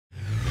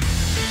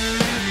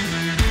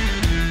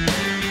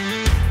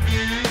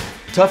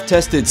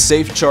ToughTested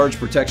Safe Charge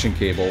Protection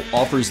Cable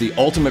offers the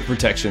ultimate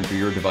protection for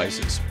your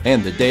devices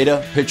and the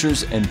data,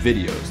 pictures, and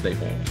videos they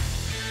hold.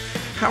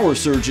 Power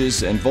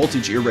surges and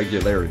voltage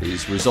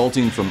irregularities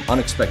resulting from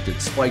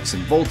unexpected spikes in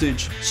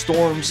voltage,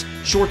 storms,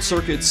 short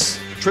circuits,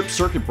 trip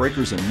circuit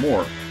breakers, and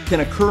more can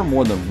occur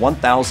more than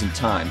 1,000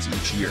 times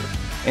each year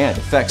and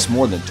affects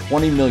more than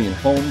 20 million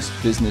homes,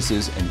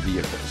 businesses, and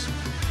vehicles.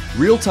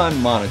 Real-time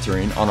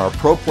monitoring on our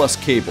Pro Plus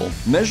cable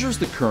measures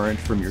the current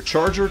from your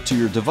charger to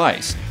your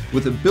device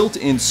with a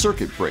built-in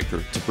circuit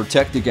breaker to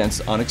protect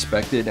against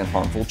unexpected and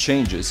harmful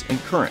changes in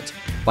current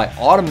by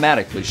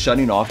automatically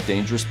shutting off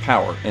dangerous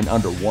power in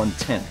under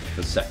 1/10 of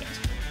a second.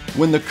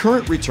 When the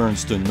current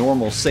returns to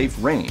normal safe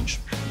range,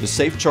 the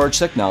Safe Charge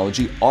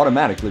technology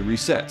automatically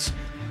resets.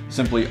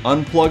 Simply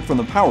unplug from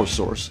the power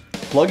source,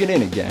 plug it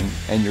in again,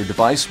 and your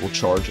device will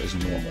charge as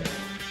normal.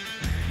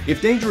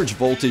 If dangerous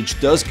voltage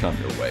does come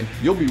your way,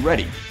 you'll be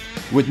ready.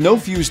 With no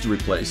fuse to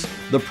replace,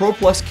 the Pro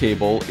Plus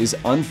cable is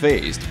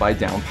unfazed by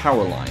down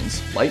power lines,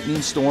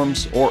 lightning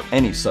storms, or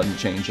any sudden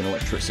change in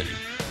electricity.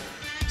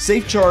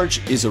 Safe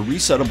Charge is a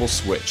resettable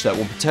switch that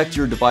will protect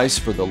your device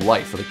for the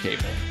life of the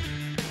cable.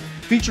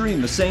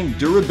 Featuring the same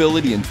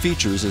durability and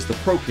features as the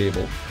Pro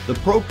cable, the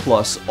Pro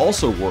Plus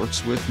also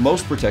works with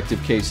most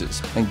protective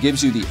cases and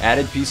gives you the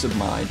added peace of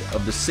mind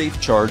of the Safe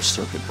Charge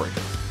circuit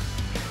breaker.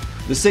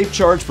 The Safe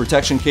Charge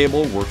protection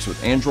cable works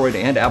with Android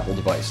and Apple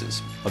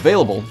devices,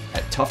 available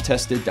at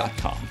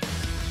ToughTested.com.